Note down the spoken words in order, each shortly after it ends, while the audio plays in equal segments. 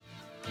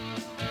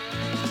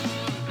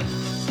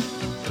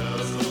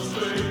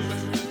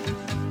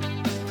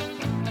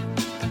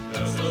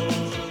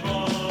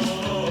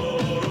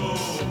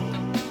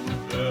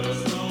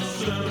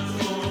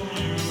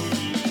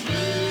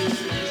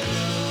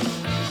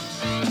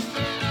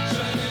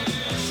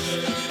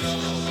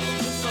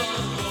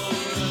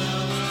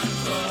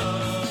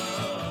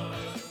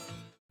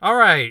All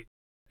right,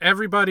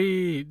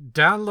 everybody,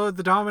 download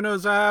the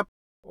Domino's app,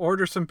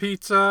 order some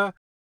pizza,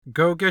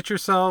 go get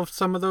yourself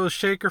some of those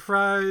shaker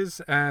fries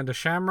and a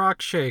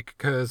shamrock shake,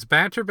 because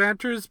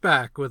Banter is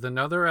back with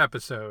another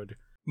episode.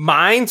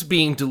 Mine's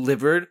being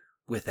delivered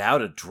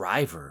without a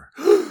driver.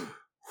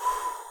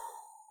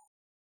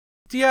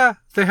 Yeah,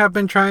 they have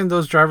been trying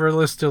those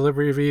driverless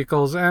delivery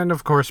vehicles, and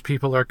of course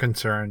people are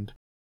concerned.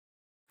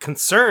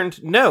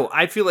 Concerned? No,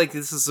 I feel like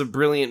this is a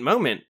brilliant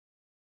moment.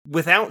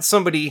 Without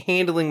somebody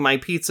handling my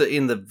pizza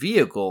in the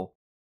vehicle,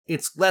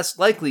 it's less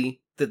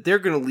likely that they're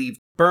going to leave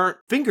burnt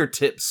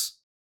fingertips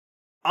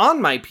on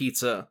my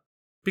pizza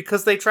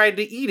because they tried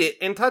to eat it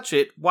and touch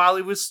it while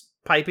it was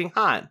piping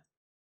hot.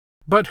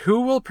 But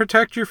who will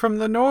protect you from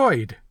the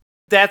Noid?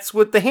 That's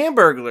what the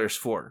Hamburglar's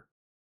for.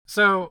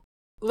 So,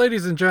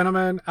 ladies and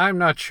gentlemen, I'm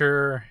not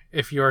sure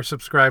if you're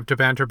subscribed to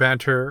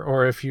Banter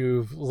or if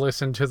you've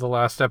listened to the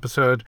last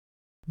episode,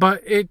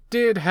 but it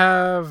did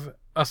have,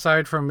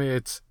 aside from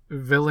its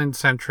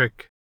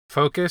villain-centric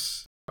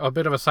focus, a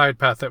bit of a side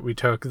path that we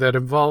took that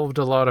involved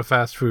a lot of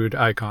fast food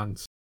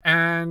icons.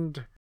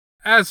 And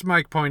as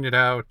Mike pointed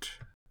out,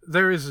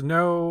 there is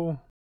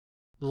no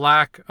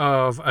lack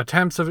of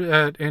attempts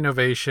at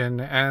innovation,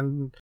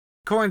 and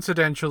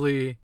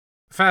coincidentally,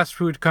 fast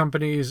food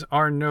companies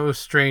are no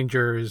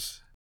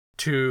strangers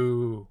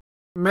to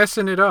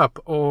messing it up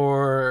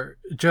or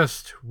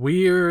just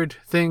weird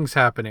things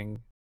happening.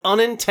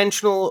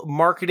 Unintentional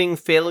marketing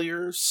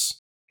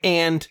failures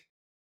and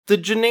the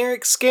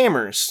generic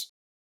scammers.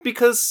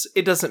 Because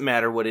it doesn't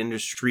matter what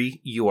industry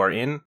you are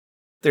in,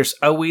 there's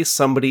always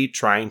somebody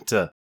trying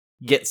to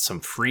get some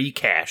free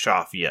cash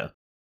off you.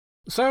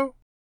 So,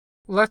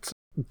 let's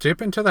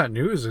dip into that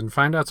news and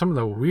find out some of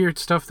the weird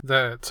stuff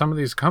that some of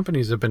these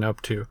companies have been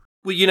up to.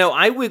 Well,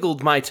 I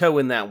wiggled my toe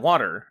in that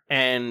water,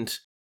 and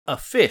a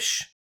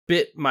fish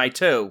bit my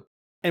toe.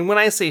 And when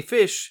I say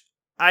fish,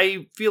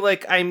 I feel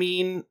like I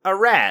mean a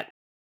rat.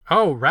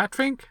 Oh,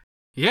 Ratfink?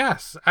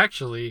 Yes,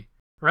 actually.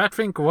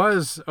 Ratfink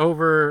was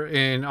over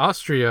in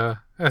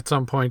Austria at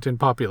some point in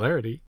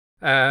popularity.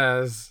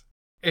 As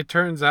it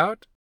turns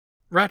out,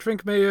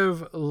 Ratfink may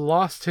have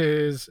lost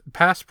his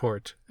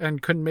passport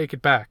and couldn't make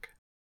it back.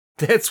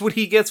 That's what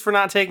he gets for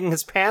not taking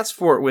his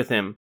passport with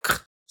him.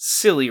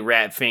 Silly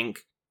Ratfink.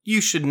 You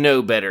should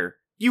know better.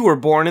 You were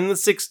born in the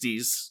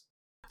 60s.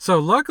 So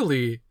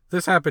luckily,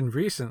 this happened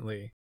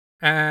recently.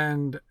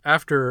 And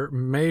after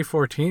May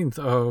 14th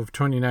of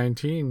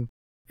 2019,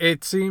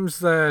 it seems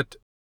that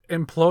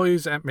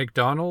employees at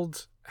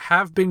McDonald's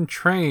have been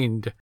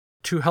trained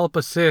to help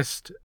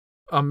assist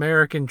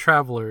American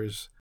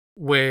travelers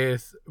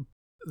with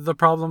the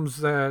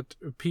problems that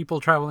people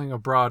traveling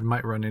abroad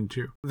might run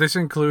into. This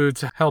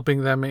includes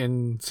helping them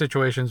in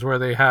situations where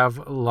they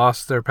have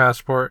lost their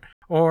passport,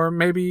 or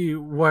maybe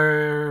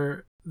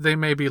where they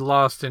may be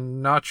lost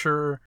and not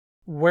sure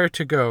where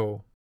to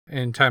go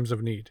in times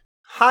of need.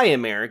 Hi,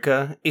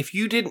 America. If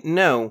you didn't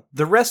know,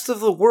 the rest of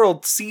the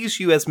world sees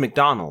you as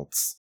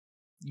McDonald's.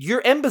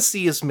 Your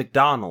embassy is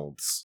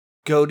McDonald's.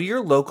 Go to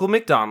your local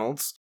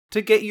McDonald's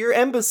to get your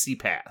embassy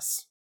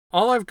pass.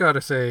 All I've got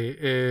to say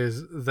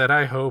is that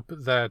I hope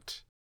that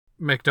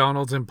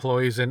McDonald's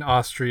employees in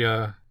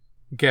Austria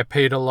get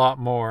paid a lot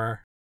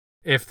more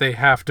if they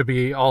have to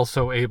be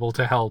also able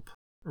to help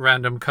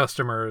random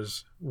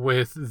customers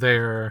with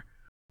their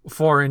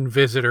foreign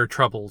visitor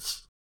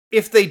troubles.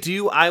 If they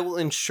do, I will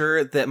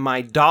ensure that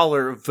my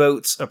dollar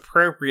votes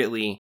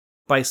appropriately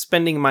by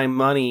spending my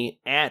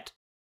money at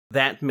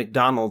that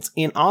McDonald's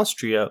in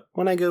Austria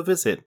when I go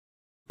visit.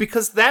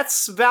 Because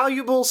that's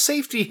valuable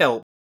safety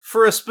help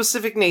for a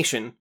specific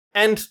nation.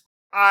 And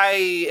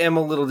I am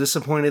a little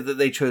disappointed that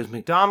they chose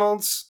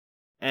McDonald's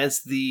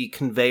as the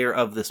conveyor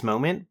of this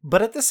moment.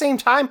 But at the same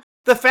time,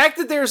 the fact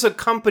that there's a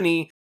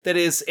company that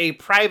is a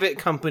private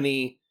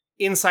company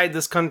inside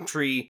this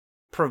country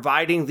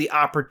providing the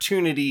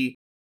opportunity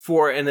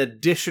for an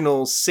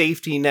additional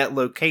safety net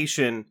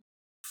location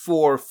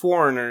for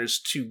foreigners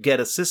to get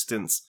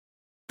assistance,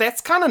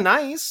 that's kind of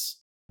nice.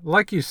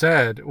 Like you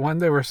said, when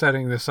they were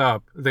setting this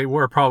up, they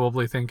were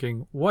probably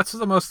thinking, what's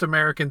the most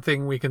American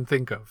thing we can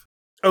think of?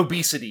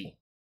 Obesity.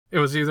 It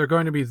was either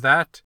going to be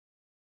that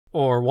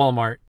or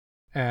Walmart.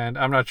 And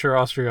I'm not sure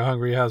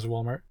Austria-Hungary has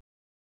Walmart.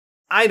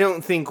 I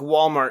don't think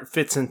Walmart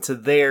fits into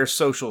their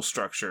social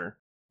structure.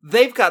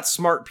 They've got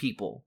smart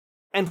people,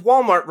 and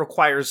Walmart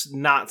requires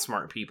not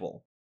smart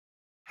people.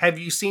 Have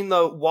you seen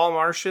the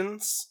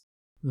Walmartians?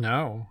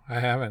 No, I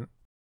haven't.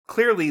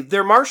 Clearly,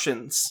 they're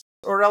Martians,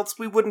 or else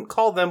we wouldn't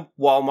call them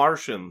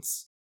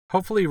Walmartians.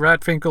 Hopefully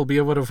Ratfink will be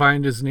able to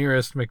find his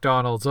nearest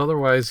McDonald's,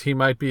 otherwise he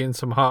might be in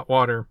some hot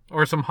water,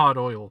 or some hot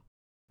oil,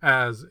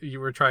 as you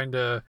were trying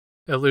to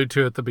allude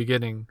to at the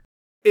beginning.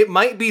 It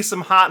might be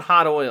some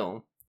hot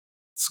oil.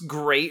 It's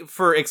great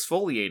for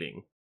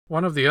exfoliating.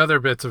 One of the other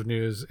bits of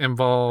news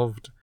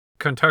involved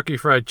Kentucky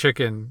Fried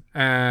Chicken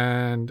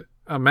and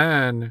a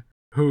man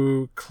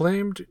who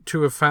claimed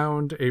to have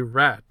found a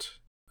rat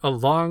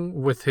along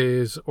with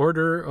his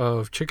order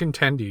of chicken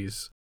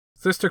tendies.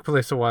 This took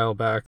place a while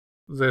back.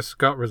 This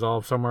got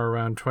resolved somewhere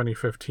around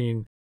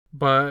 2015.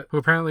 but who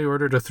apparently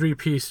ordered a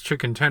 3-piece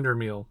chicken tender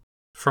meal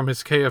from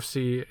his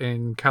KFC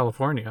in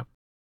California,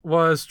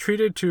 was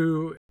treated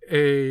to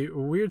a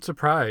weird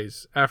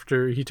surprise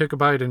after he took a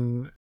bite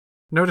and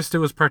noticed it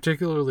was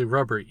particularly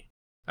rubbery.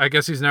 I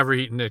guess he's never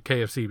eaten at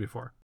KFC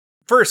before.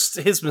 First,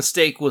 his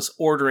mistake was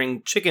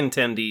ordering chicken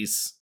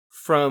tendies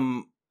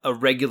from a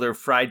regular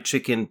fried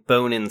chicken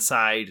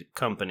bone-inside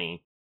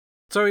company.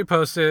 So he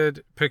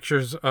posted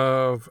pictures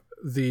of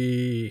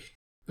the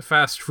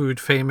fast food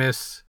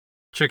famous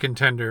chicken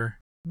tender,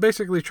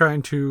 basically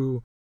trying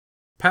to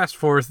pass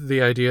forth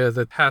the idea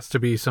that has to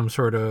be some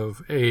sort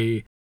of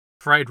a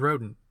fried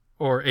rodent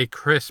or a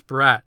crisp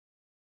rat.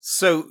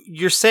 So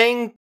you're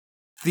saying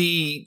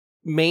the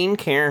main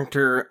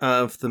character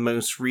of the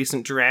most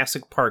recent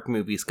Jurassic Park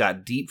movies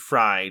got deep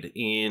fried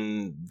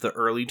in the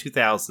early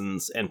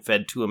 2000s and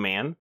fed to a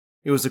man?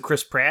 It was a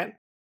Chris Pratt?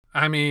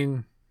 I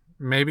mean,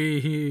 maybe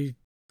he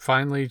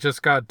finally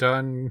just got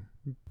done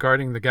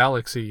guarding the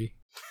galaxy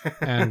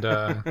and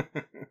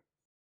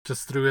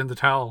just threw in the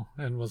towel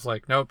and was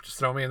like, nope, just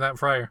throw me in that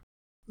fryer.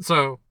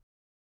 So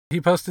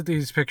he posted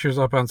these pictures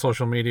up on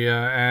social media,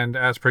 and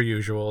as per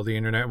usual, the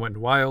internet went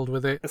wild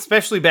with it.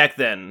 Especially back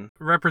then.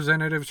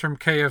 Representatives from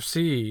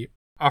KFC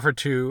offered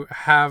to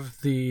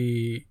have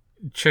the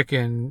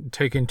chicken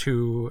taken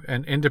to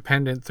an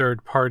independent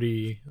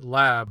third-party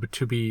lab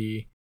to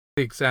be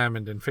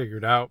examined and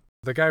figured out.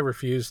 The guy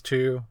refused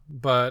to,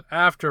 but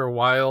after a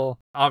while,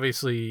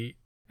 obviously,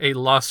 a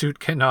lawsuit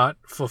cannot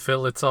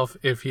fulfill itself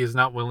if he is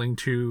not willing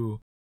to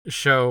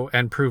show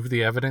and prove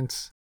the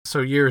evidence. So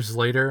years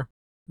later,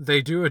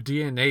 they do a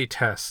DNA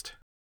test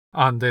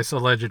on this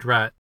alleged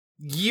rat.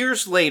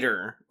 Years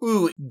later.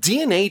 Ooh,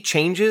 DNA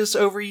changes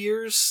over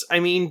years? I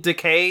mean,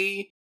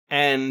 decay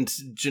and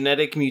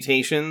genetic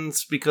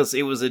mutations because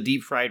it was a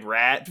deep-fried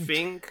rat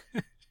thing.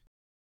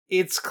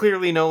 It's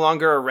clearly no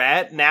longer a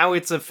rat. Now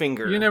it's a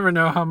finger. You never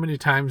know how many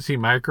times he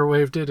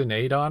microwaved it and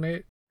ate on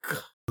it.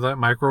 That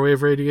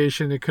microwave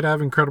radiation, it could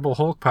have Incredible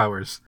Hulk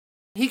powers.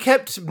 He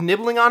kept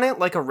nibbling on it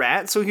like a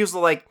rat, so he was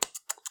like,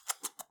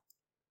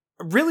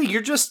 really,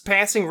 you're just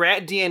passing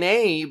rat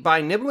DNA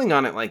by nibbling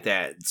on it like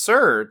that.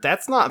 Sir,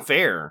 that's not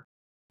fair.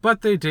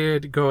 But they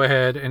did go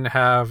ahead and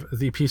have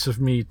the piece of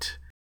meat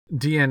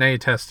DNA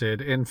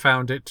tested and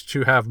found it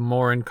to have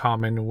more in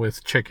common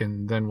with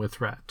chicken than with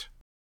rat.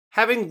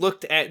 Having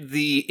looked at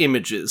the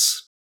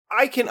images,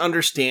 I can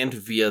understand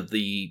via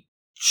the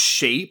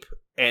shape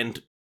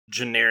and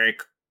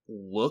generic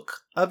look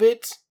of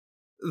it,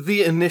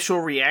 the initial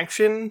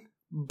reaction,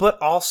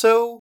 but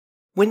also,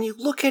 when you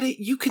look at it,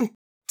 you can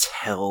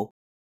tell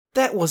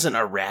that wasn't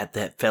a rat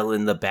that fell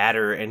in the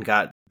batter and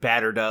got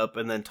battered up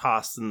and then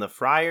tossed in the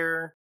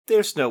fryer.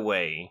 There's no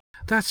way.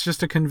 That's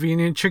just a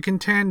convenient chicken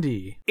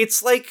tendy.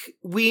 It's like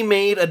we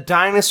made a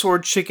dinosaur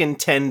chicken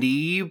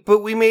tendy, but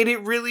we made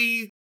it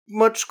really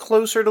much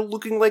closer to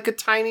looking like a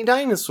tiny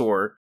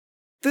dinosaur.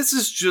 This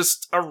is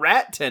just a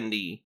rat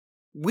tendy.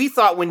 We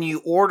thought when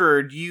you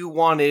ordered you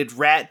wanted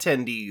rat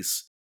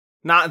tendies,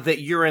 not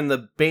that you're in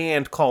the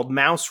band called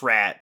Mouse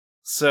Rat.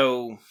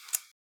 So,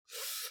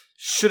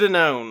 should have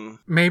known.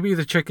 Maybe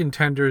the chicken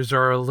tenders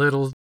are a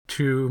little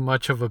too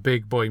much of a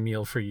big boy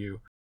meal for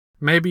you.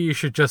 Maybe you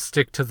should just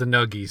stick to the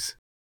nuggies.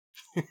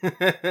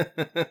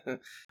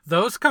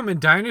 Those come in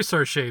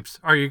dinosaur shapes.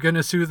 Are you going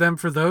to sue them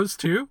for those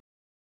too?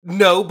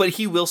 No, but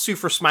he will sue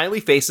for smiley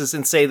faces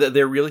and say that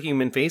they're real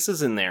human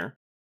faces in there.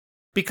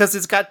 Because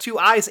it's got 2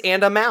 eyes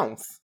and a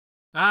mouth.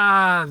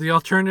 Ah, the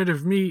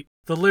alternative meat.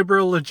 The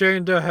liberal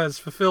agenda has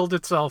fulfilled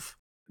itself.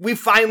 We've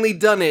finally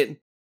done it.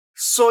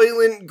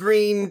 Soylent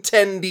Green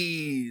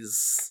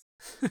Tendies.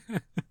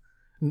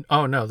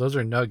 Oh no, those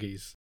are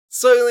nuggies.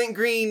 Soylent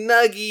Green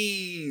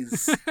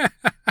Nuggies.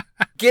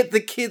 Get the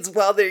kids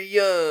while they're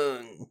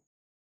young.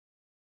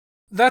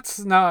 That's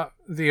not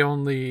the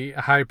only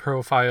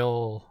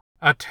high-profile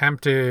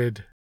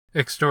attempted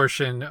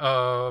extortion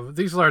of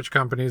these large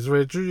companies,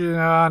 which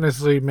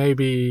honestly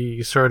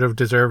maybe sort of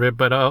deserve it,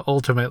 but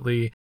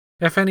ultimately,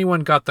 if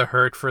anyone got the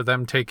hurt for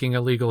them taking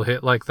a legal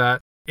hit like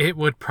that, it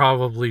would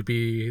probably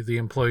be the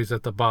employees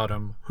at the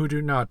bottom who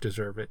do not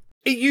deserve it.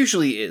 It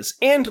usually is.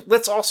 And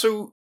let's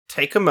also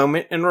take a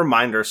moment and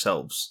remind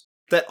ourselves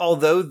that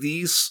although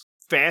these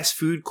fast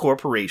food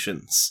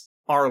corporations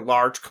are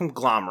large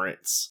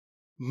conglomerates,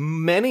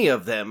 many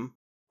of them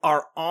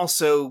are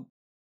also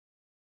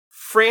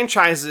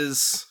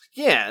franchises.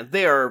 Yeah,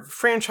 they are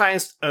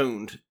franchise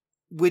owned,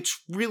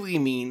 which really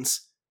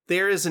means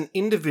there is an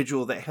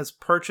individual that has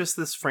purchased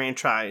this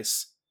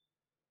franchise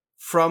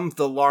from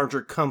the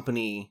larger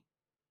company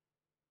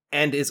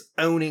and is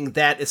owning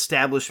that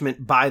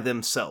establishment by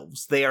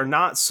themselves. They are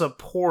not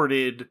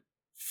supported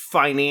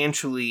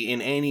financially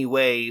in any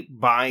way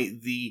by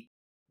the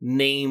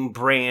name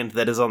brand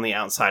that is on the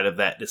outside of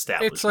that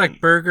establishment. It's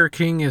like Burger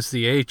King is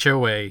the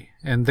HOA,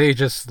 and they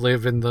just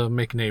live in the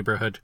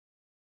McNeighborhood.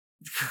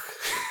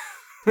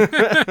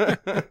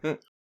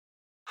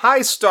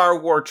 Hi, Star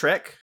War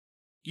Trek.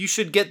 You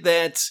should get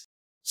that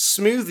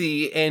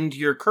smoothie and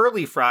your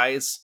curly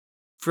fries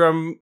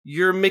from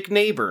your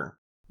McNeighbor.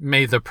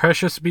 May the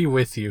precious be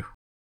with you.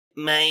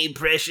 My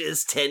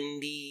precious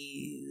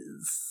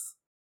tendies.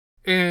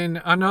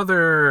 In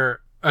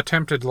another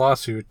attempted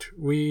lawsuit,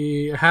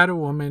 we had a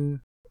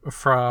woman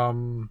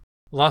from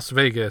Las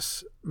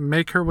Vegas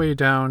make her way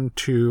down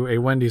to a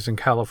Wendy's in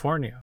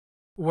California,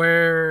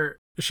 where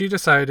she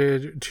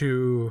decided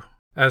to,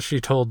 as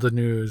she told the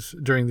news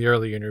during the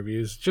early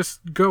interviews,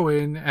 just go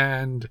in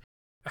and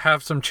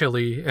have some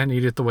chili and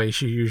eat it the way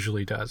she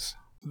usually does.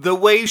 The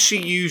way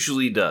she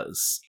usually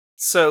does.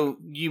 So,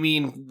 you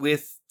mean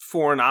with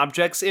foreign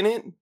objects in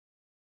it?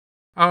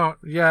 Oh,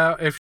 yeah,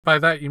 if by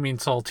that you mean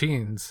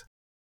saltines.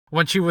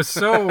 When she was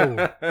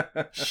so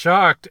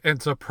shocked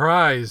and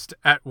surprised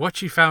at what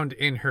she found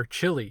in her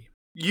chili.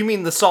 You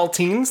mean the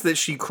saltines that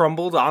she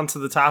crumbled onto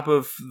the top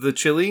of the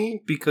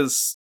chili?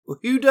 Because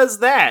who does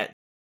that?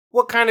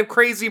 What kind of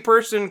crazy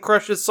person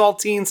crushes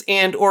saltines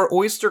and or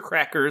oyster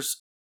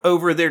crackers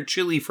over their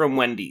chili from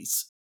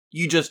Wendy's?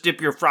 You just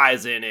dip your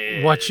fries in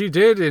it. What she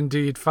did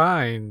indeed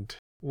find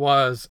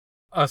was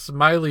a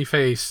smiley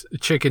face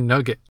chicken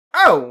nugget.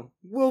 Oh,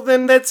 well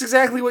then that's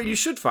exactly what you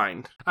should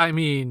find. I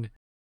mean,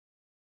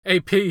 a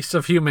piece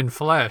of human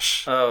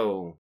flesh.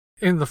 Oh.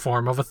 In the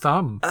form of a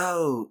thumb.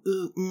 Oh,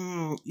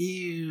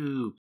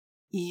 ew.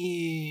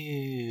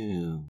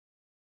 Ew.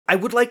 I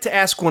would like to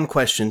ask one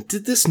question.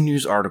 Did this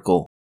news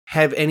article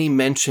have any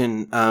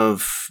mention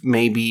of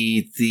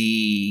maybe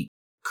the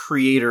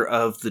creator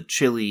of the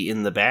chili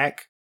in the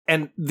back?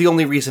 And the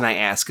only reason I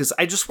ask is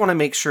I just want to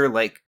make sure,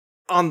 like,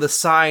 on the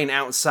sign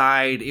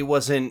outside, it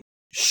wasn't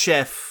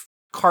Chef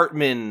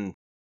Cartman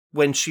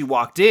when she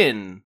walked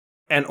in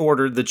and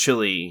ordered the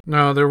chili.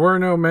 No, there were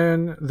no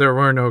men, there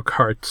were no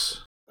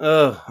carts.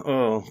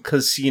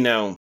 Because,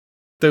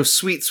 those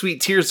sweet,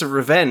 sweet tears of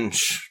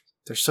revenge,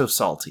 they're so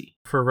salty.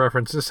 For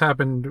reference, this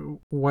happened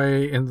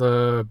way in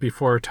the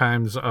before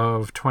times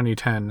of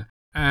 2010,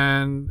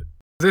 and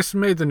this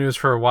made the news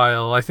for a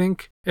while. I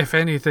think, if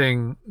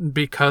anything,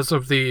 because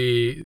of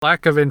the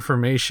lack of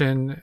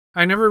information,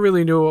 I never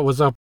really knew what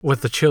was up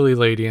with the chili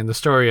lady in the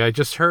story. I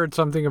just heard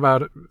something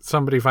about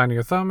somebody finding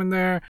a thumb in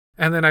there,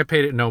 and then I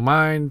paid it no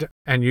mind,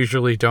 and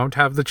usually don't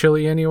have the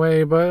chili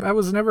anyway, but I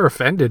was never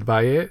offended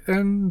by it,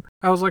 and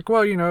I was like,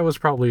 well, it was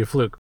probably a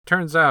fluke.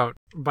 Turns out,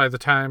 by the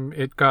time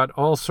it got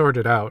all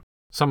sorted out,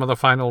 some of the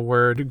final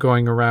word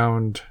going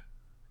around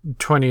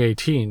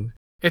 2018,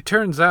 it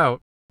turns out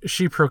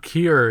she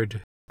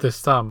procured this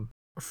thumb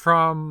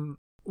from,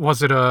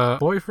 was it a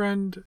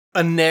boyfriend?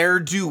 A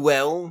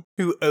ne'er-do-well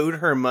who owed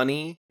her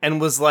money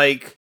and was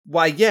like,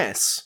 why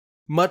yes,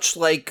 much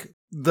like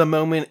the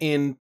moment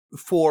in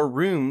 4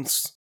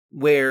 Rooms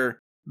where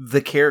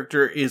the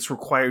character is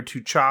required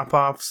to chop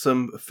off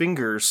some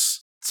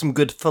fingers, some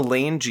good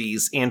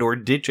phalanges and or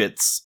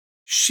digits.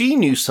 She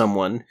knew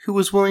someone who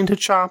was willing to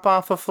chop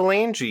off a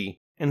phalange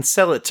and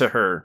sell it to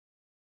her.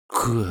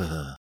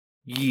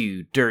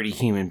 You dirty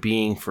human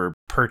being for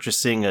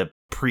purchasing a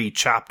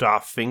pre-chopped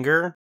off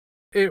finger.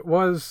 It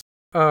was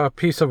a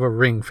piece of a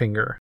ring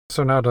finger,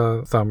 so not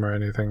a thumb or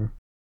anything.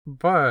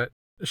 But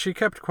she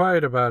kept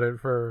quiet about it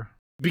for...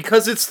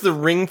 Because it's the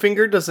ring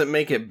finger, does it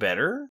make it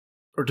better?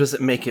 Or does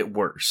it make it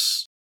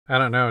worse? I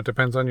don't know, it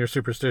depends on your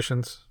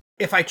superstitions.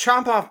 If I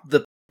chop off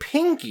the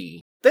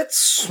pinky, that's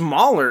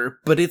smaller,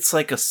 but it's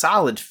like a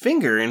solid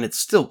finger and it's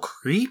still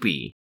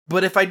creepy.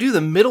 But if I do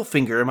the middle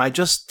finger, am I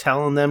just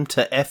telling them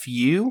to F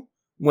you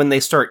when they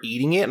start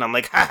eating it? And I'm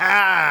like,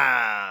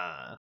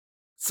 ha-ha!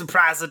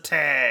 Surprise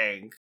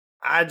attack!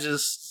 I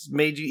just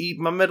made you eat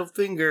my middle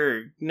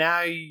finger.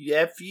 Now you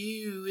F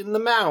you in the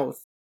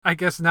mouth. I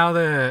guess now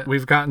that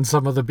we've gotten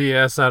some of the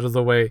BS out of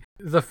the way,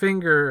 the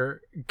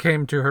finger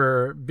came to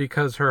her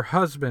because her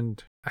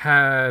husband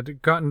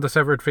had gotten the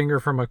severed finger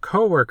from a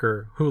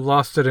coworker who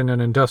lost it in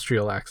an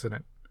industrial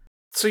accident.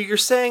 So you're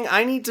saying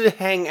I need to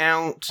hang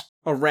out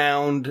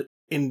around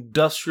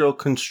industrial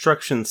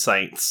construction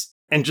sites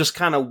and just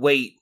kind of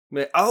wait.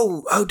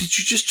 Oh, did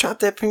you just chop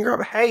that finger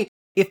up? Hey,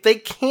 if they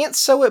can't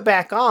sew it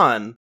back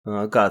on,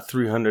 I got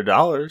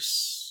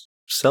 $300.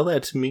 Sell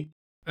that to me.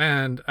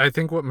 And I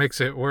think what makes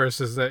it worse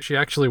is that she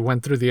actually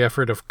went through the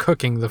effort of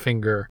cooking the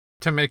finger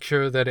to make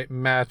sure that it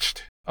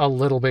matched a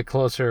little bit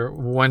closer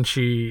when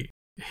she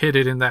hid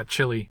it in that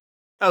chili.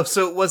 Oh,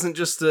 so it wasn't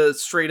just a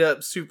straight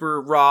up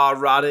super raw,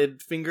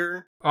 rotted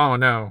finger? Oh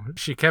no,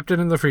 she kept it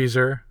in the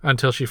freezer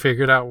until she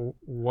figured out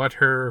what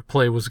her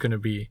play was going to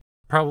be.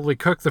 Probably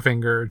cooked the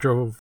finger,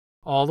 drove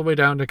all the way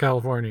down to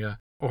California,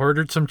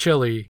 ordered some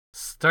chili,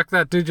 stuck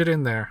that digit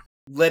in there.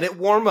 Let it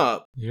warm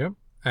up. Yep,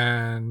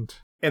 and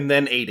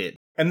then ate it.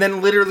 And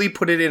then literally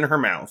put it in her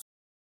mouth.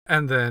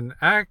 And then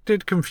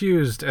acted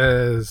confused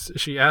as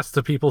she asked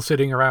the people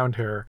sitting around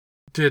her,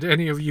 did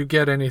any of you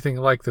get anything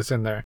like this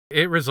in there?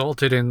 It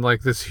resulted in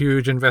this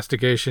huge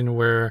investigation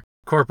where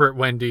corporate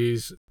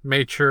Wendy's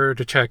made sure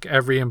to check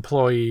every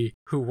employee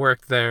who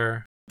worked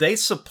there. They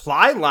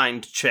supply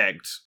line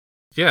checked.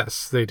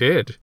 Yes, they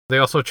did. They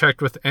also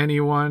checked with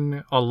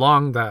anyone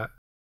along that,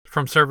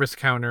 from service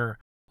counter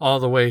all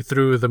the way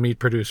through the meat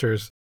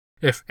producers,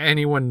 if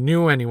anyone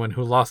knew anyone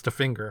who lost a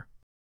finger.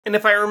 And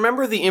if I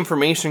remember the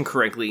information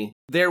correctly,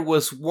 there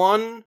was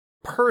one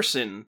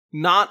person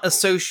not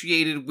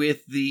associated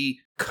with the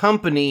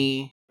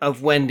company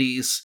of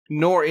Wendy's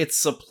nor its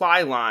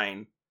supply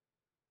line.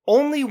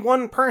 Only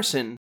one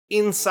person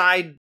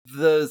inside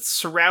the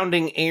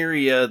surrounding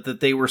area that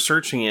they were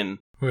searching in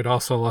Who had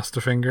also lost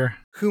a finger.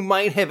 who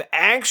might have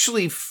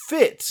actually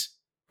fit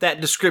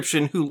that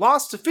description, who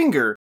lost a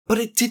finger, but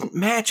it didn't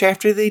match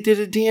after they did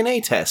a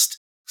DNA test.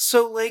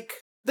 So,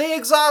 they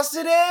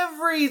exhausted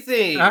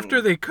everything!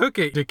 After they cook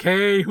it,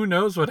 decay, who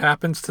knows what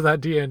happens to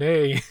that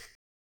DNA?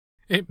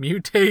 It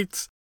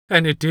mutates,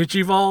 and it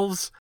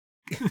digivolves.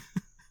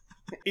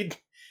 It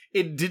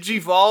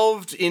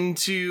digivolved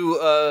into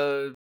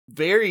a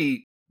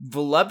very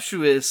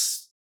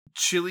voluptuous,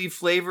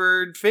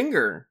 chili-flavored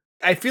finger.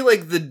 I feel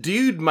like the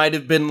dude might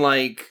have been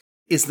like,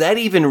 is that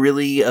even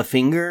really a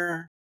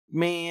finger,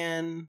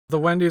 man? The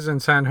Wendy's in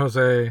San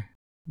Jose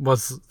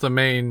was the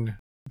main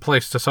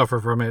place to suffer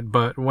from it,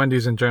 but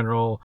Wendy's in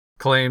general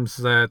claims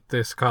that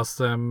this cost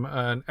them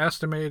an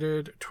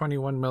estimated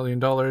 $21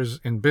 million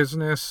in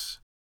business,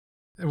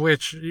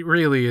 which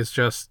really is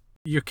just,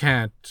 you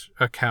can't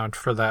account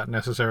for that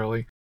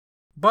necessarily.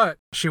 But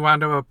she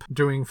wound up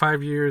doing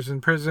 5 years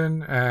in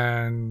prison,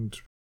 and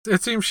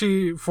it seems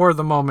she, for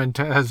the moment,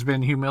 has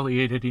been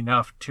humiliated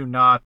enough to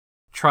not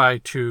try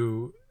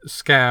to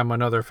scam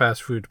another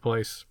fast food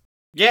place.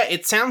 Yeah,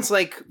 it sounds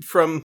like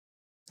from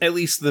at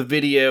least the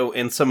video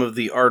and some of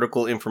the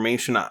article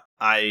information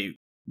I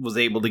was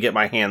able to get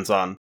my hands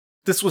on,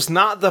 this was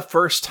not the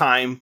first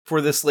time for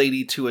this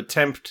lady to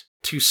attempt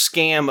to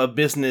scam a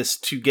business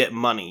to get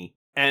money.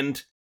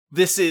 And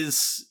this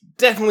is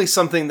definitely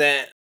something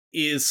that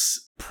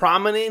is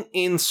prominent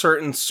in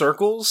certain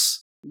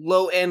circles.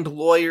 Low-end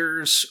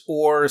lawyers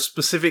or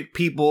specific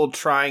people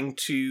trying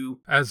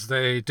to... As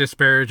they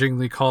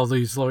disparagingly call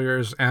these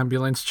lawyers,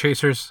 ambulance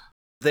chasers.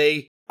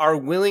 They are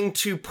willing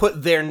to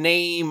put their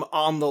name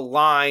on the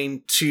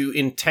line to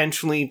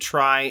intentionally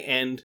try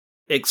and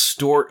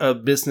extort a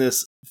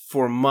business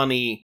for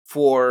money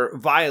for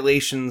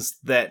violations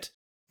that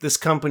this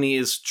company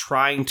is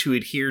trying to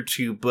adhere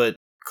to but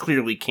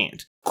clearly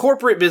can't.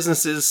 Corporate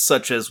businesses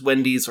such as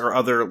Wendy's or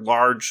other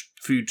large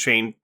food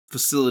chain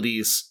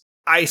facilities,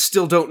 I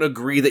still don't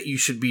agree that you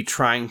should be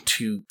trying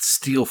to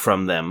steal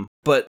from them,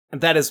 but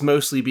that is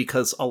mostly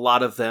because a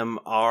lot of them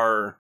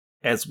are,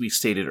 as we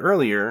stated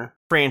earlier,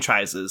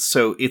 franchises.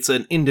 So it's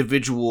an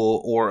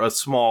individual or a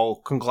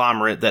small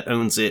conglomerate that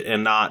owns it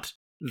and not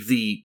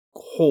the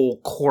whole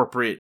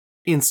corporate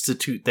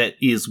institute that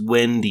is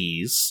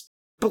Wendy's.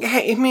 But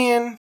hey,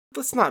 man,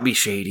 let's not be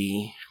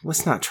shady.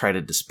 Let's not try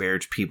to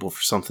disparage people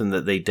for something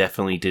that they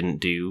definitely didn't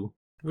do.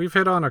 We've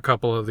hit on a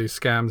couple of these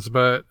scams,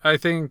 but I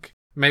think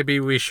maybe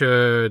we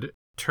should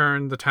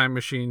turn the time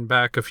machine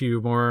back a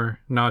few more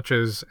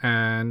notches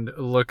and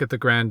look at the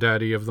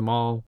granddaddy of them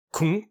all.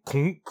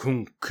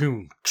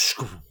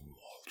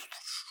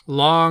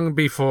 Long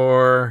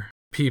before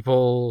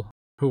people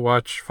who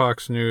watch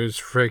Fox News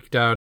freaked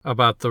out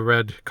about the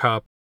Red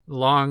Cup,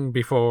 long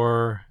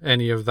before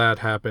any of that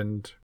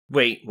happened.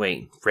 Wait,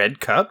 Red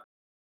Cup?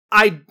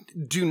 I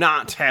do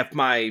not have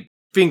my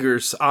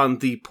fingers on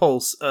the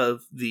pulse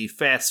of the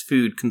fast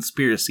food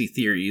conspiracy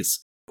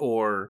theories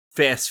or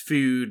fast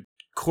food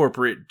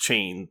corporate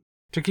chain.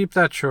 To keep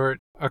that short,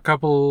 a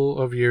couple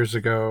of years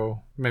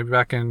ago, maybe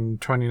back in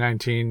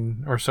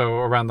 2019 or so,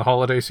 around the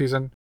holiday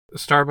season,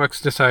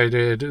 Starbucks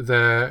decided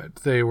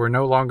that they were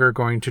no longer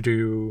going to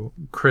do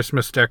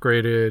Christmas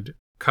decorated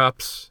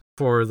cups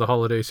for the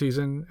holiday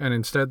season, and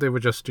instead they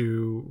would just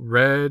do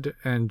red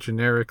and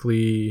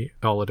generically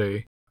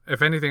holiday.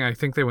 If anything, I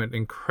think they went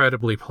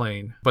incredibly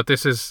plain, but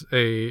this is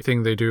a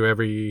thing they do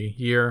every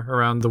year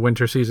around the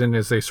winter season,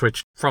 is they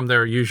switch from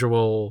their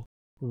usual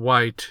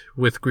white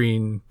with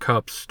green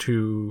cups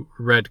to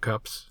red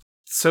cups.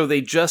 So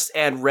they just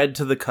add red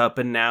to the cup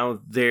and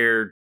now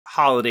they're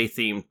holiday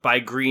themed by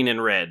green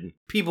and red.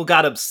 People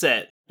got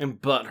upset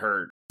and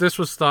butthurt. This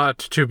was thought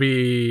to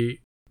be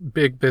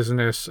big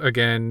business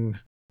again,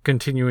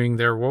 continuing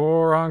their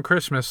war on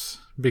Christmas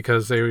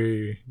because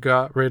they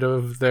got rid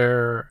of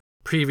their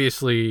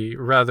previously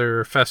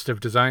rather festive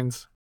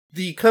designs.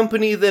 The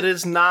company that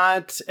is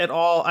not at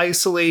all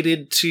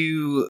isolated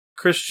to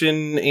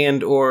Christian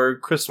and or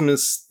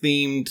Christmas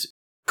themed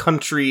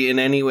country in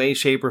any way,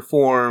 shape, or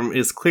form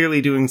is clearly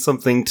doing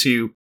something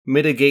to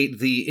mitigate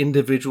the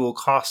individual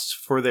costs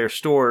for their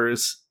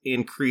stores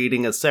in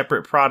creating a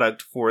separate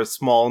product for a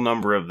small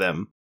number of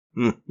them.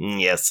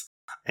 Yes,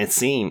 I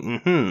see.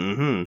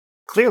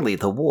 Clearly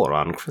the war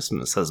on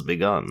Christmas has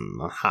begun.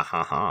 Ha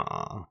ha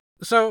ha.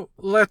 So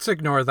let's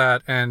ignore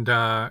that and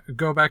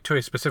go back to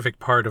a specific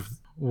part of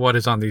what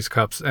is on these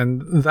cups,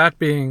 and that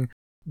being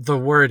the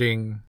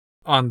wording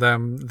on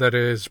them that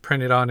is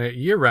printed on it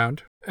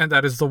year-round, and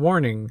that is the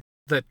warning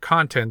that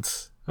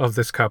contents of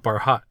this cup are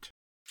hot.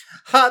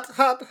 Hot,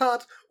 hot,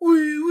 hot,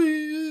 wee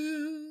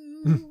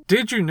wee.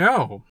 Did you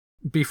know,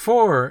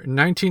 before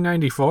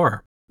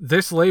 1994,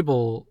 this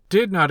label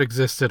did not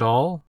exist at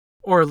all,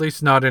 or at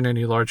least not in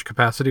any large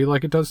capacity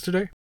like it does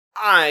today?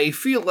 I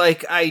feel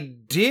like I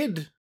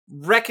did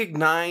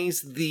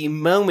recognize the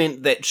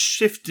moment that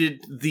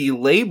shifted the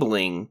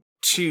labeling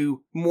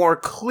to more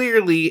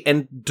clearly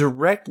and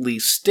directly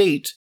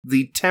state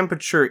the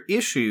temperature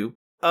issue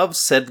of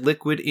said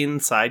liquid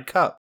inside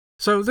cup.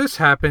 So this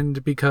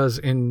happened because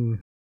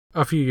in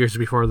a few years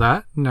before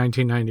that,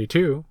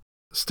 1992,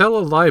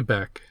 Stella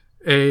Liebeck,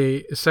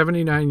 a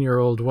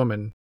 79-year-old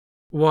woman,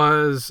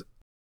 was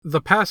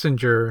the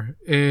passenger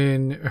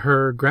in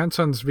her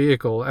grandson's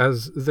vehicle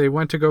as they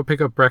went to go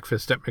pick up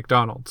breakfast at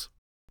McDonald's.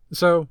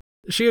 So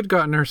she had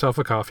gotten herself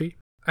a coffee,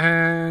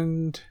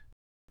 and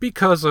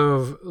because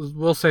of,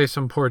 we'll say,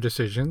 some poor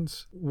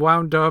decisions,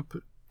 wound up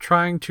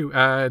trying to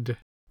add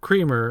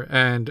creamer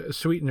and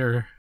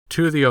sweetener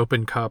to the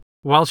open cup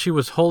while she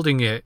was holding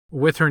it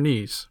with her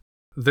knees.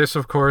 This,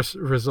 of course,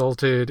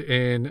 resulted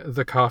in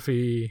the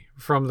coffee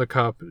from the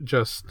cup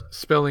just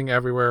spilling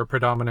everywhere,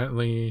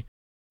 predominantly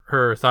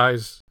her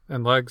thighs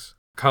and legs,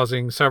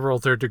 causing several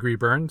third-degree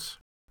burns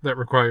that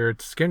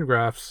required skin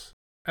grafts,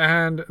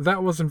 and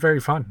that wasn't very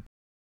fun.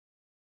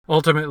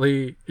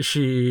 Ultimately,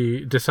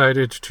 she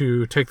decided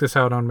to take this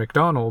out on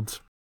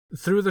McDonald's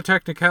through the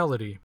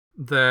technicality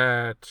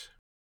that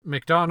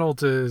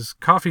McDonald's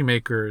coffee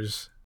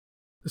makers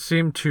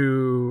seem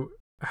to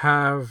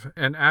have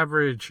an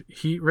average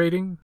heat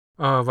rating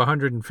of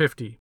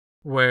 150,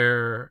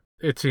 where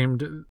it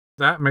seemed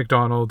that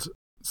McDonald's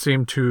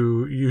seemed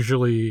to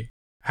usually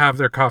have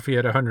their coffee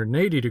at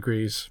 180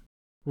 degrees,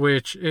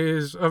 which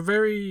is a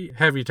very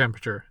heavy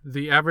temperature.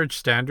 The average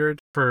standard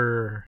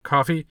for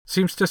coffee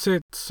seems to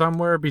sit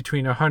somewhere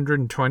between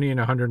 120 and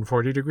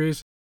 140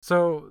 degrees,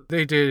 so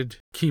they did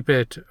keep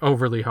it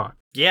overly hot.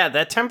 Yeah,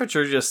 that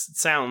temperature just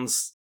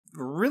sounds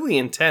really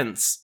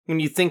intense when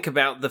you think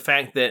about the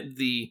fact that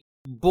the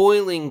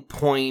boiling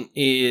point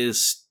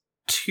is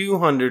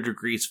 200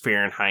 degrees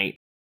Fahrenheit.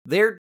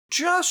 They're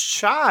just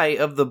shy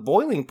of the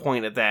boiling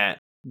point at that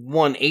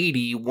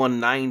 180,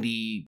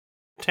 190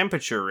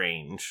 temperature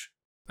range.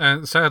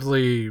 And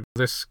sadly,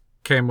 this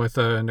came with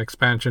an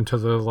expansion to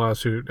the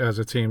lawsuit, as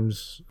it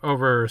seems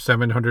over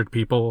 700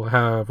 people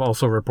have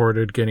also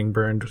reported getting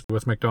burned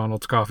with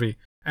McDonald's coffee.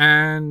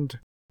 And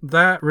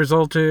that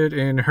resulted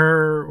in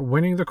her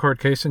winning the court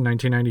case in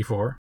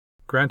 1994,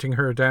 granting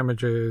her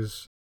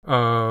damages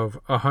of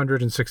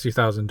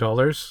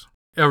 $160,000.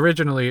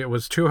 Originally, it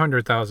was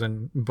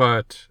 $200,000,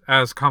 but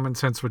as common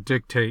sense would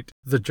dictate,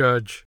 the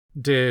judge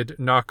did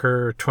knock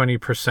her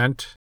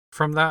 20%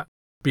 from that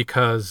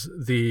because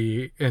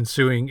the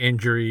ensuing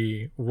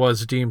injury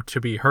was deemed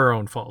to be her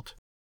own fault.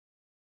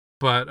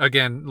 But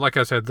again, like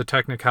I said, the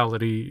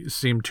technicality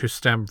seemed to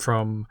stem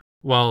from,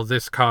 well,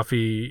 this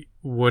coffee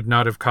would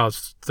not have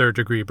caused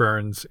third-degree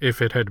burns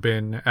if it had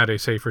been at a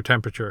safer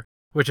temperature,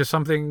 which is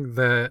something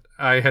that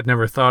I had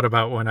never thought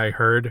about when I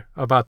heard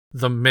about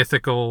the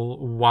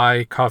mythical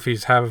why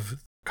coffees have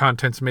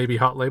contents maybe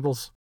hot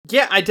labels.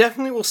 Yeah, I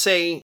definitely will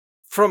say,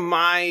 from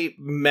my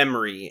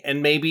memory,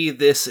 and maybe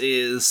this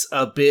is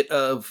a bit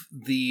of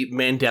the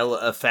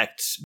Mandela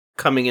effect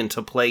coming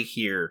into play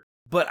here,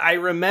 but I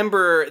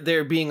remember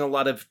there being a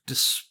lot of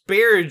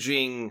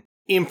disparaging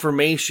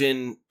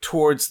information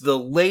towards the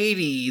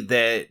lady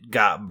that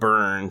got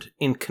burned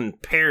in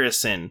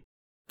comparison.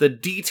 The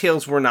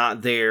details were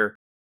not there.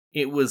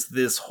 It was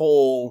this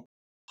whole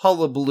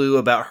hullabaloo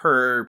about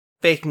her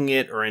faking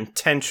it or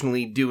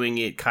intentionally doing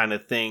it kind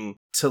of thing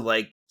to,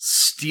 like,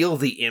 steal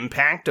the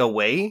impact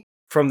away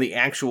from the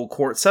actual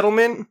court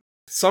settlement.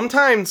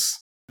 Sometimes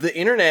the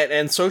internet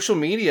and social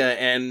media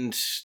and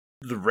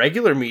the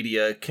regular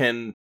media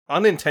can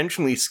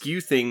unintentionally skew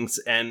things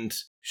and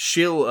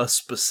shill a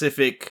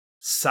specific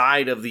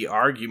side of the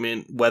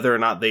argument, whether or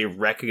not they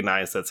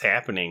recognize that's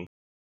happening.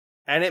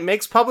 And it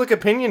makes public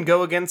opinion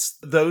go against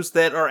those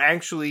that are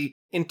actually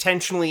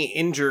intentionally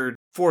injured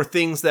for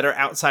things that are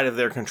outside of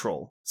their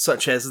control,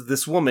 such as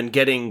this woman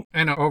getting...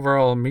 And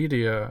overall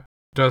media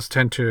does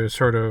tend to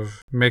sort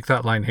of make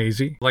that line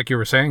hazy. Like you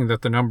were saying,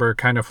 that the number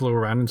kind of flew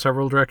around in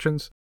several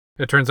directions.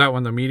 It turns out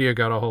when the media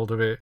got a hold of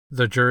it,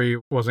 the jury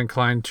was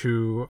inclined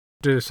to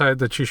decide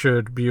that she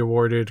should be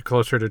awarded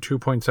closer to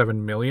 $2.7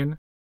 million,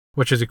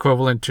 which is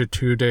equivalent to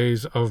 2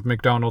 days of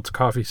McDonald's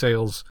coffee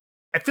sales.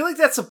 I feel like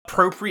that's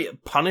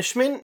appropriate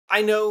punishment.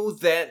 I know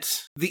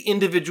that the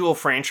individual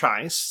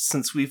franchise,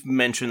 since we've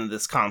mentioned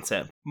this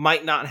concept,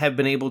 might not have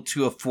been able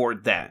to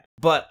afford that.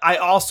 But I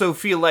also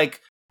feel like...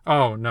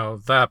 Oh no,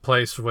 that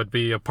place would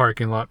be a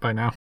parking lot by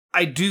now.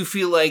 I do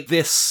feel like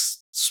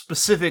this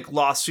specific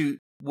lawsuit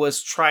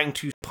was trying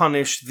to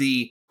punish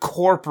the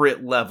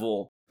corporate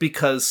level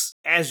because,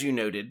 as you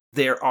noted,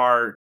 there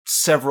are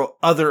several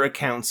other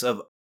accounts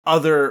of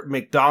other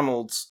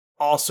McDonald's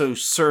also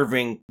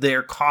serving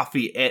their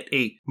coffee at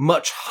a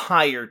much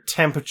higher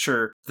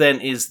temperature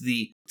than is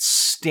the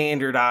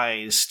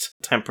standardized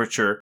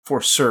temperature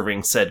for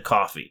serving said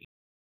coffee.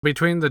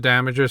 Between the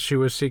damages she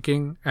was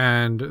seeking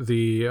and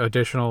the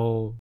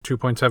additional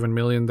 $2.7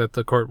 million that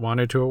the court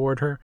wanted to award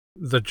her,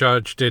 the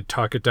judge did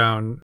talk it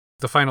down.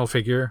 The final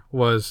figure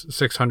was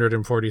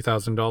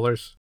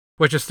 $640,000,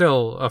 which is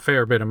still a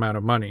fair bit amount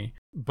of money,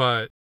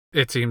 but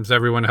it seems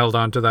everyone held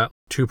on to that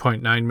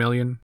 $2.9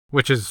 million,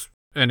 which is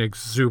an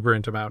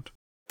exuberant amount.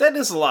 That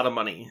is a lot of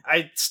money.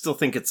 I still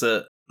think it's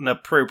an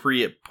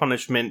appropriate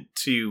punishment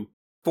to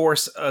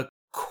force a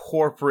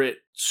corporate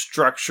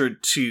structure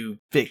to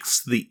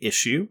fix the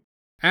issue.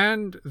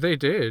 And they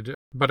did,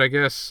 but I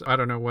guess I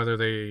don't know whether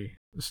they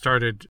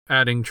started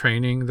adding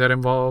training that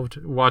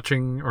involved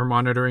watching or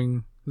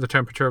monitoring the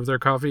temperature of their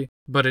coffee,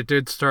 but it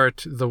did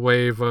start the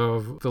wave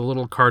of the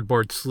little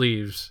cardboard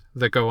sleeves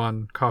that go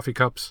on coffee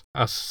cups,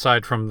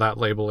 aside from that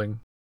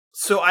labeling.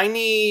 So I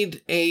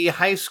need a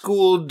high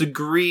school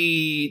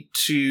degree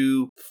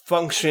to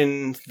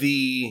function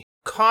the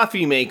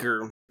coffee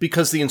maker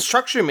because the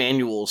instruction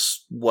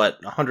manual's,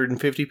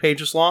 150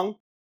 pages long?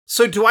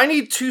 So do I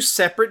need 2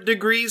 separate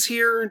degrees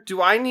here?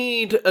 Do I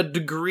need a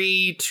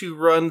degree to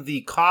run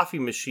the coffee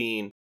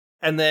machine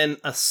and then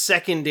a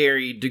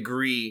secondary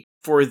degree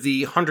for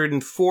the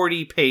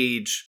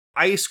 140-page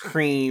ice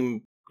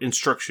cream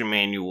instruction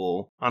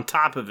manual on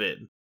top of it?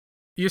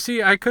 You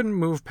see, I couldn't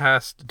move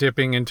past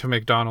dipping into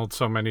McDonald's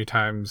so many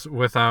times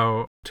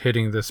without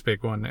hitting this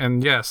big one.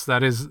 And yes,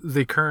 that is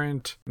the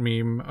current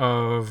meme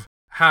of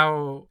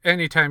how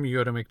anytime you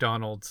go to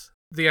McDonald's,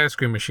 the ice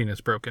cream machine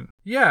is broken.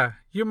 Yeah,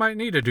 you might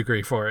need a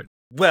degree for it.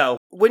 Well,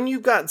 when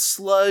you've got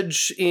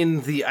sludge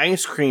in the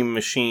ice cream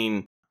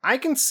machine, I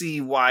can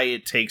see why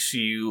it takes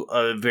you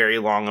a very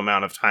long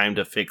amount of time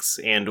to fix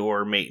and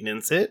or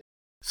maintenance it.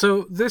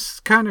 So this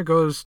kind of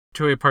goes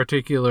to a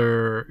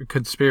particular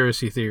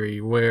conspiracy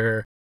theory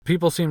where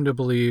people seem to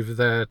believe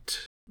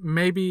that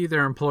maybe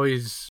their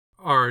employees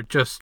are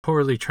just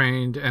poorly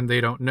trained and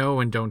they don't know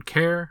and don't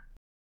care.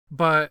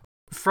 But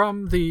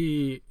from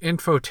the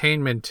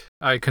infotainment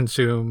I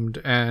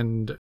consumed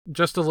and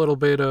just a little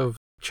bit of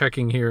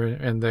checking here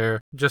and there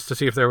just to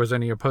see if there was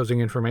any opposing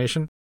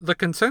information, the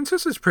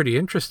consensus is pretty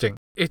interesting.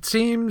 It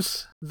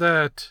seems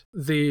that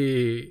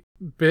the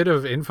bit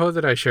of info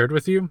that I shared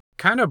with you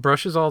kind of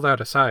brushes all that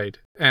aside.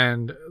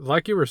 And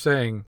like you were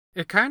saying,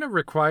 it kind of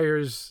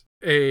requires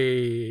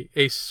a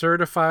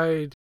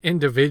certified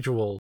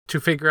individual to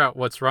figure out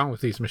what's wrong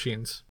with these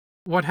machines.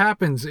 What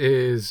happens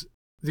is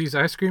these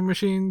ice cream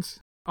machines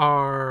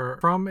are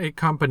from a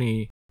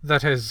company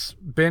that has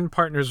been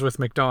partners with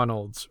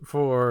McDonald's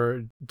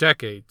for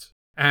decades,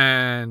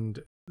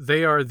 and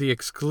they are the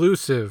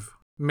exclusive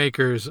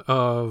makers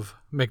of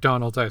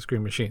McDonald's ice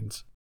cream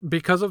machines.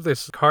 Because of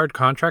this hard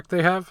contract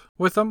they have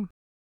with them,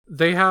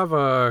 they have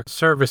a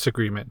service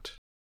agreement,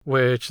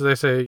 which they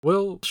say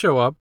will show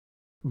up,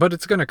 but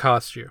it's going to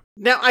cost you.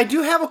 Now, I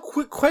do have a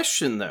quick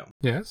question, though.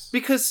 Yes?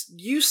 Because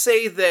you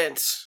say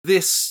that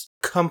this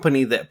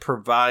company that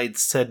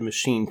provides said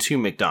machine to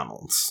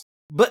McDonald's,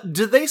 but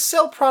do they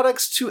sell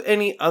products to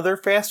any other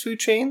fast food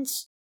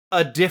chains?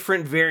 A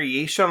different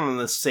variation on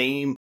the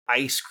same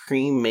ice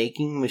cream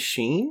making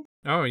machine?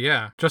 Oh,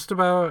 yeah. Just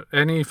about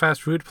any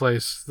fast food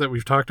place that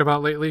we've talked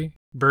about lately.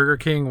 Burger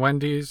King,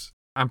 Wendy's.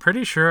 I'm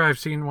pretty sure I've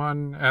seen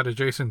one at a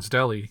Jason's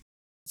Deli.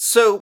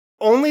 So,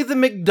 only the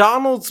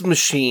McDonald's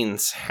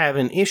machines have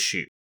an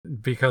issue.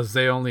 Because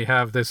they only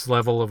have this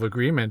level of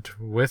agreement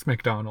with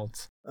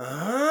McDonald's.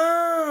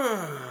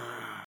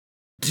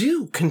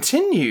 Do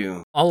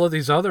continue. All of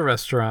these other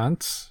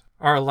restaurants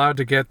are allowed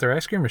to get their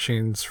ice cream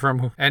machines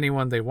from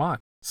anyone they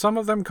want. Some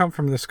of them come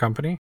from this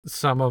company.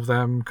 Some of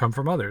them come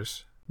from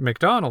others.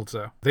 McDonald's,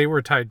 though, they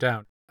were tied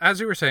down. As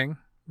you were saying,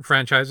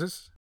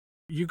 franchises.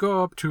 You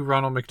go up to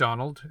Ronald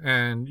McDonald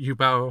and you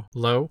bow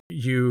low.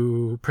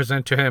 You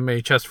present to him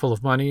a chest full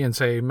of money and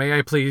say, "May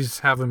I please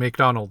have a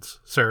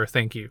McDonald's, sir?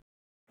 Thank you."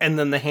 And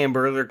then the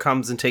hamburger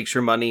comes and takes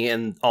your money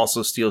and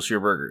also steals your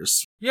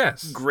burgers.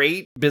 Yes.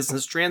 Great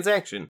business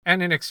transaction.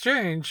 And in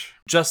exchange,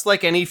 just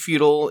like any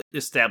feudal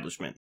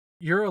establishment,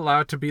 you're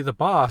allowed to be the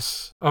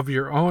boss of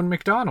your own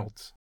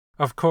McDonald's.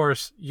 Of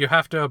course, you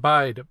have to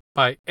abide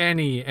by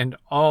any and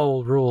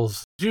all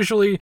rules.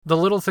 Usually, the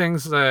little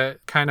things that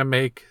kind of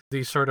make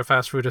these sort of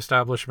fast food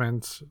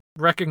establishments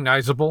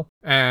recognizable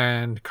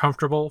and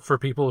comfortable for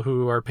people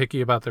who are picky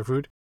about their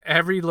food.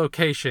 Every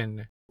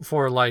location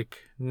for like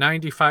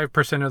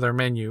 95% of their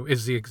menu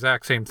is the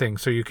exact same thing.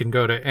 So you can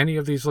go to any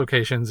of these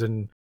locations,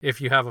 and if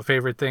you have a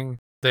favorite thing,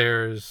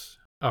 there's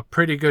a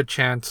pretty good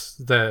chance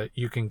that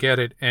you can get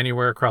it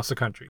anywhere across the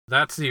country.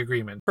 That's the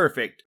agreement.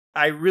 Perfect.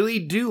 I really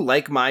do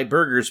like my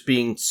burgers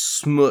being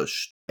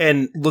smushed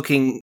and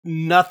looking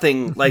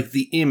nothing like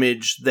the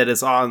image that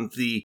is on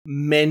the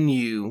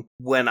menu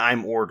when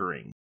I'm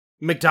ordering.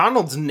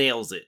 McDonald's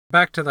nails it.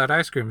 Back to that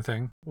ice cream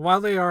thing.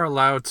 While they are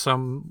allowed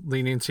some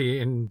leniency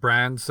in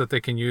brands that they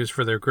can use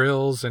for their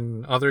grills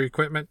and other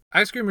equipment,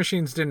 ice cream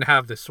machines didn't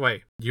have this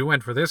sway. You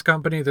went for this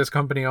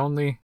company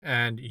only,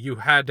 and you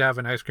had to have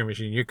an ice cream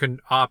machine. You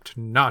couldn't opt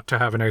not to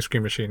have an ice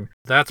cream machine.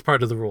 That's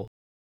part of the rule.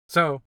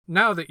 So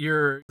now that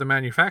you're the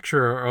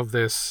manufacturer of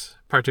this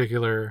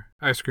particular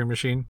ice cream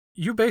machine,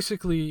 you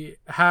basically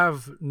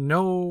have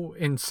no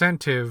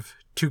incentive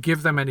to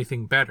give them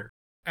anything better.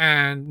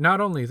 And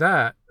not only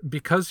that,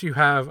 because you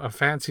have a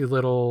fancy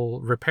little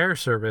repair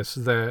service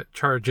that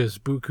charges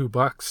buku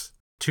bucks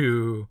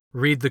to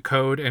read the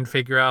code and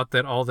figure out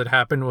that all that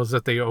happened was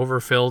that they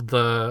overfilled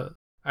the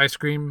ice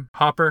cream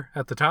hopper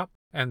at the top,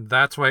 and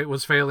that's why it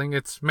was failing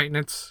its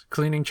maintenance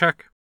cleaning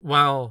check.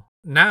 Well,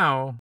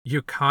 now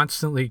you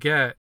constantly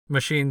get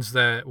machines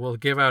that will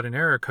give out an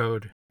error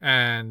code,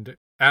 and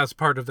as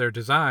part of their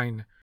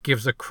design,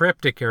 gives a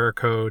cryptic error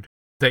code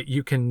that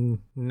you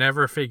can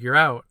never figure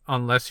out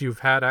unless you've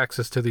had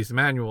access to these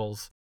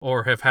manuals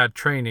or have had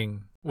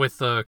training with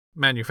the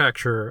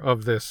manufacturer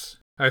of this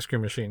ice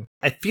cream machine.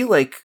 I feel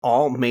like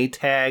all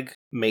Maytag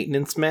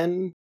maintenance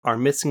men are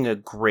missing a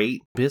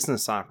great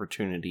business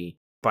opportunity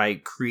by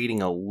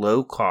creating a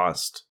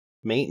low-cost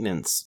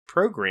maintenance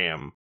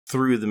program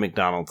through the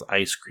McDonald's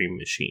ice cream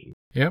machine.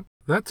 Yep,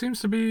 that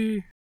seems to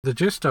be the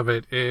gist of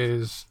it.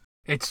 Is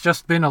it's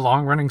just been a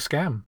long-running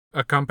scam.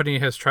 A company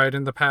has tried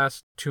in the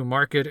past to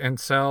market and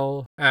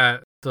sell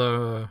at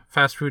the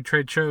fast food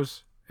trade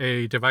shows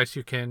a device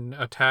you can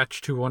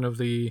attach to one of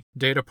the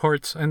data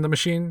ports in the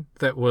machine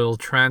that will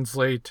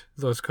translate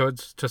those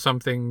codes to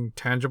something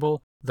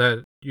tangible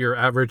that your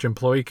average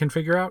employee can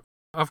figure out.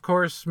 Of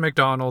course,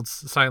 McDonald's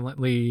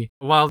silently,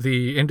 while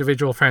the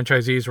individual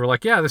franchisees were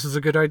like, yeah, this is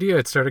a good idea,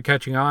 it started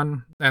catching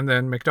on. And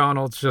then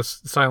McDonald's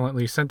just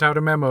silently sent out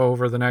a memo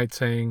over the night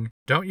saying,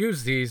 don't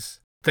use these.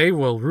 They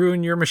will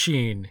ruin your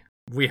machine.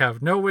 We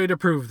have no way to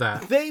prove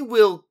that. They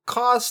will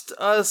cost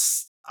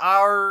us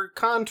our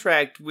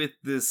contract with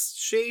this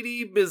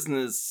shady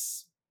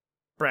business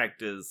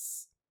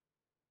practice.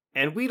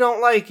 And we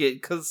don't like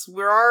it because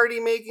we're already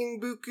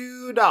making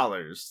buku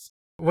dollars.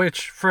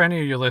 Which, for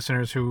any of you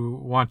listeners who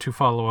want to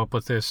follow up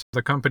with this,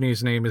 the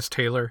company's name is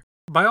Taylor.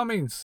 By all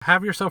means,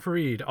 have yourself a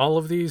read. All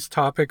of these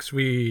topics,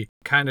 we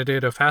kind of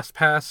did a fast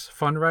pass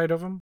fun ride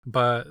of them,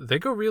 but they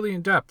go really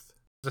in depth.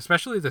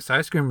 Especially this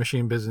ice cream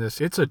machine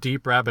business, it's a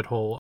deep rabbit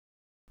hole.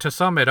 To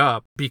sum it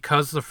up,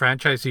 because the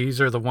franchisees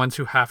are the ones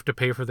who have to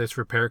pay for this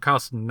repair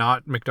cost,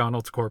 not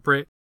McDonald's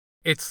corporate,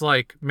 it's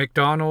like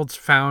McDonald's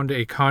found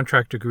a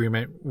contract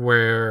agreement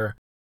where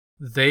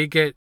they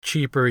get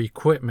cheaper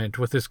equipment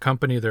with this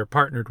company they're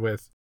partnered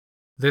with.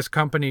 This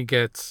company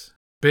gets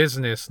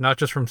business not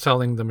just from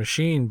selling the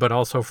machine, but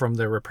also from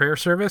their repair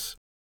service.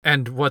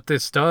 And what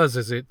this does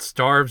is it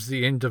starves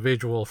the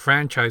individual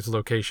franchise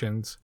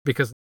locations,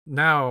 because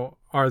now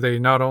are they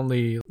not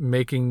only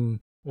making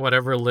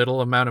whatever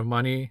little amount of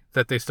money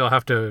that they still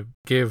have to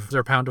give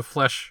their pound of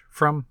flesh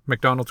from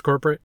McDonald's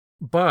corporate,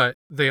 but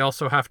they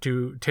also have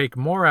to take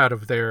more out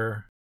of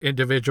their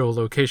individual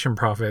location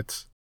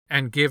profits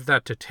and give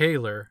that to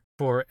Taylor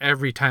for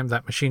every time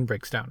that machine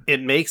breaks down.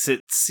 It makes it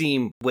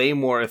seem way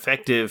more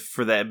effective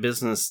for that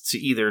business to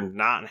either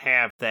not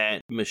have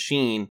that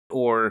machine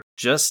or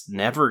just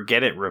never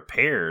get it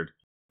repaired.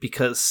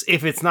 Because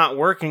if it's not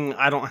working,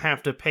 I don't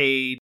have to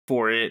pay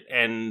for it,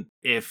 and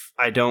if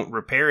I don't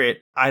repair it,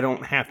 I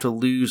don't have to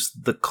lose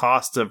the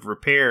cost of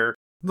repair.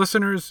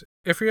 Listeners,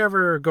 if you're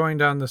ever going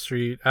down the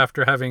street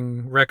after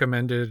having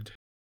recommended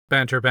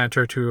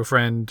Banter to a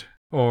friend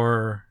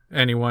or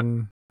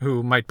anyone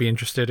who might be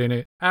interested in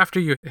it,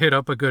 after you hit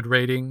up a good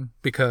rating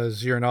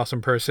because you're an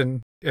awesome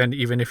person, and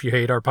even if you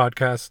hate our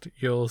podcast,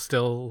 you'll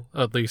still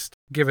at least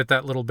give it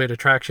that little bit of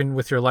traction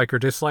with your like or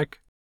dislike,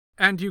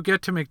 and you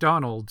get to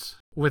McDonald's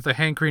with a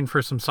hankering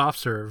for some soft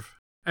serve,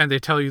 and they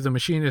tell you the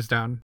machine is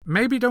down,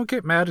 maybe don't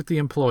get mad at the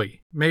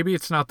employee. Maybe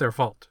it's not their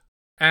fault.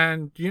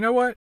 And you know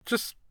what?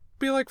 Just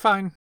be like,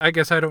 fine, I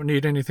guess I don't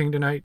need anything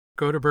tonight.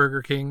 Go to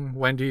Burger King,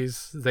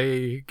 Wendy's,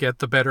 they get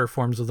the better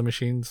forms of the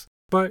machines.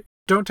 But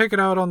don't take it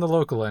out on the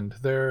local end.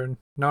 They're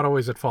not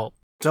always at fault.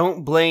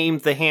 Don't blame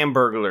the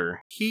Hamburglar.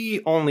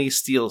 He only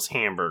steals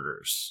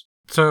hamburgers.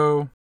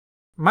 So,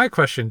 my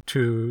question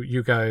to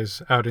you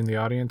guys out in the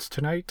audience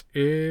tonight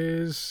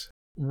is,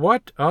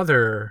 what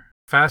other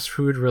fast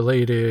food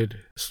related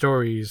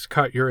stories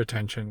caught your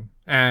attention?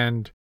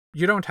 And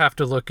you don't have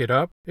to look it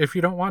up if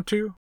you don't want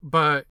to,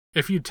 but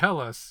if you tell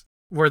us,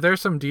 were there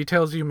some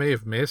details you may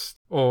have missed?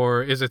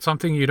 Or is it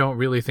something you don't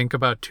really think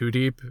about too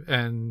deep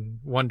and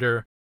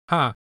wonder,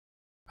 I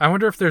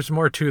wonder if there's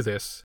more to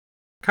this?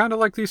 Kind of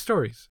like these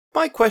stories.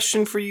 My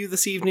question for you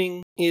this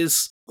evening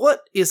is,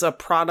 what is a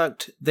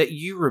product that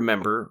you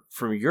remember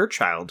from your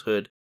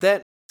childhood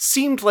that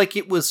seemed like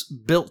it was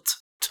built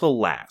to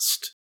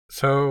last?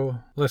 So,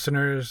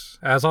 listeners,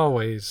 as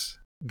always,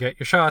 get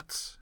your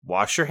shots.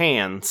 Wash your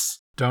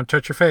hands. Don't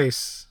touch your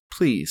face.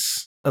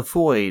 Please,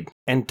 avoid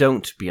and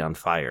don't be on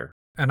fire.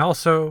 And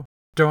also,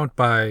 don't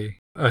buy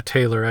a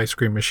Taylor ice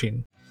cream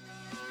machine.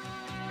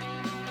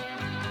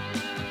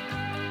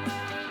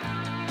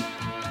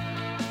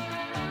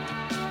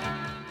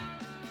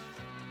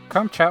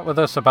 Come chat with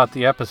us about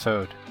the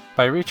episode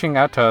by reaching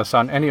out to us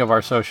on any of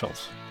our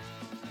socials.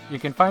 You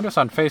can find us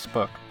on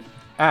Facebook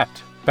at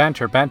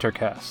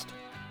BanterCast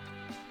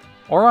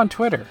or on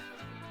Twitter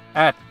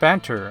at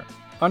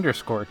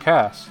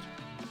 @banter_cast.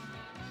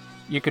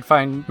 You could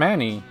find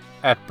Manny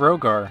at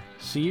Brogar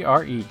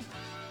CRE.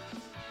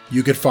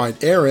 You could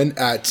find Aaron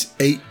at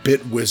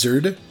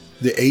 8BitWizard.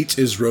 The 8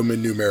 is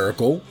Roman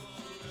numerical.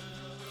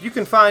 You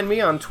can find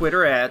me on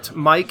Twitter at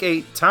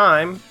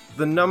Mike8Time,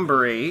 the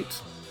number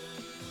 8.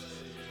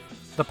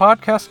 The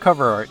podcast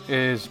cover art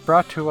is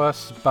brought to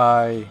us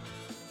by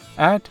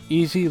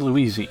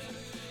 @EasyLuigi.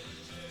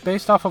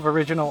 based off of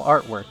original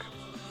artwork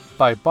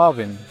by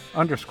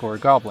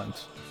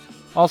Bobbin_Goblins,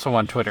 also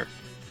on Twitter.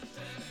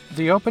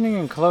 The opening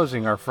and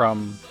closing are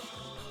from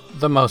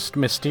The Most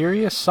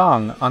Mysterious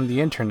Song on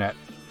the Internet.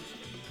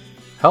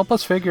 Help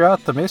us figure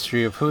out the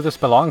mystery of who this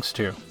belongs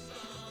to.